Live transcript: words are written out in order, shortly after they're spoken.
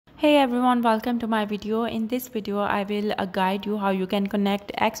Hey everyone, welcome to my video. In this video, I will guide you how you can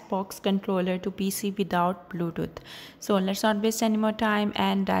connect Xbox controller to PC without Bluetooth. So let's not waste any more time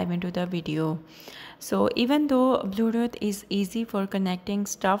and dive into the video. So even though Bluetooth is easy for connecting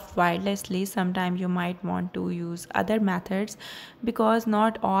stuff wirelessly, sometimes you might want to use other methods because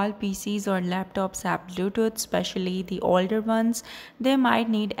not all PCs or laptops have Bluetooth, especially the older ones. They might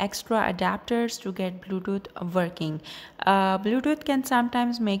need extra adapters to get Bluetooth working. Bluetooth can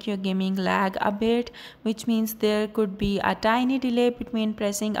sometimes make your gaming lag a bit, which means there could be a tiny delay between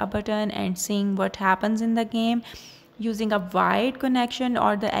pressing a button and seeing what happens in the game. Using a wired connection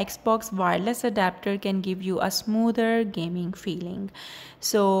or the Xbox wireless adapter can give you a smoother gaming feeling.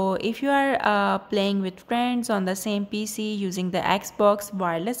 So if you are playing with friends on the same PC, using the Xbox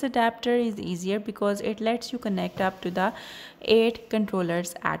wireless adapter is easier because it lets you connect up to the 8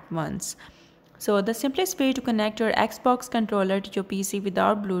 controllers at once. So the simplest way to connect your Xbox controller to your PC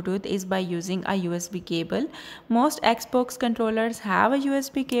without Bluetooth is by using a USB cable. Most Xbox controllers have a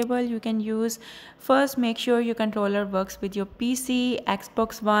USB cable you can use. First, make sure your controller works with your PC,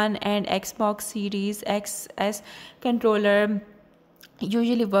 Xbox One and Xbox Series XS controller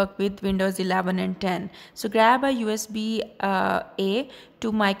usually work with Windows 11 and 10. So grab a USB A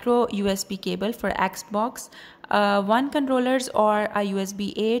to micro USB cable for Xbox One controllers or a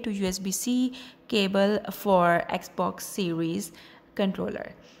USB A to USB C cable for Xbox Series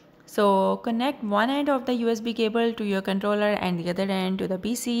controller. So connect one end of the USB cable to your controller and the other end to the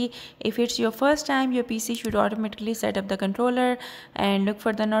PC. If it's your first time, your PC should automatically set up the controller and look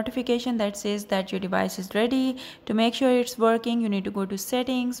for the notification that says that your device is ready. To make sure it's working, you need to go to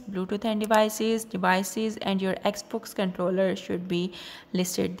settings, Bluetooth and devices, and your Xbox controller should be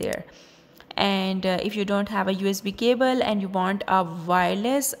listed there. And if you don't have a USB cable and you want a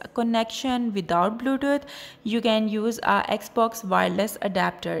wireless connection without Bluetooth, you can use a Xbox wireless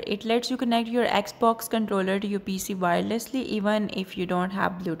adapter. It lets you connect your Xbox controller to your PC wirelessly even if you don't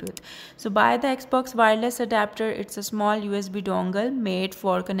have Bluetooth. So buy the Xbox wireless adapter. It's a small USB dongle made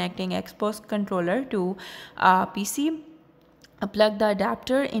for connecting Xbox controller to a PC. Plug the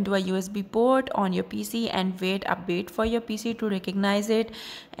adapter into a USB port on your PC and wait a bit for your PC to recognize it,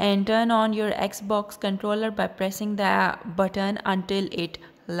 and turn on your Xbox controller by pressing the button until it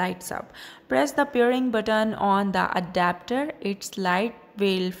lights up. Press the pairing button on the adapter. Its light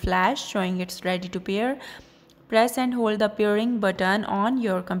will flash showing it's ready to pair. Press and hold the pairing button on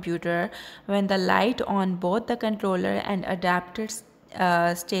your computer. When the light on both the controller and adapter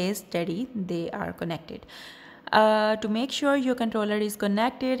stays steady, they are connected. To make sure your controller is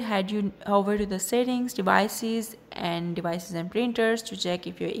connected, head you over to the settings, devices and printers to check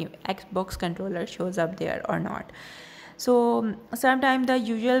if your Xbox controller shows up there or not. So sometimes the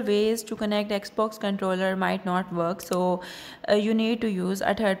usual ways to connect Xbox controller might not work, so you need to use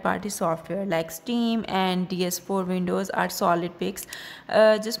a third-party software like Steam and DS4 Windows are solid picks.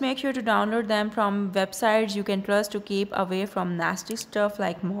 Just make sure to download them from websites you can trust to keep away from nasty stuff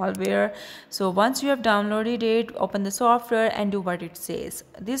like malware. So once you have downloaded it, open the software and do what it says.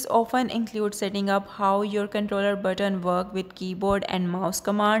 This often includes setting up how your controller button work with keyboard and mouse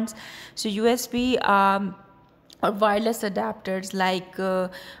commands. So USB or wireless adapters like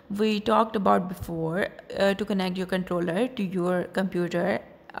we talked about before to connect your controller to your computer.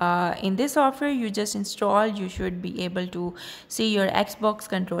 In this software you just install, you should be able to see your Xbox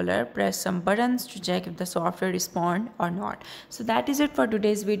controller, press some buttons to check if the software responds or not. So that is it for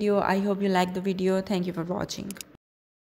today's video. I hope you like the video. Thank you for watching.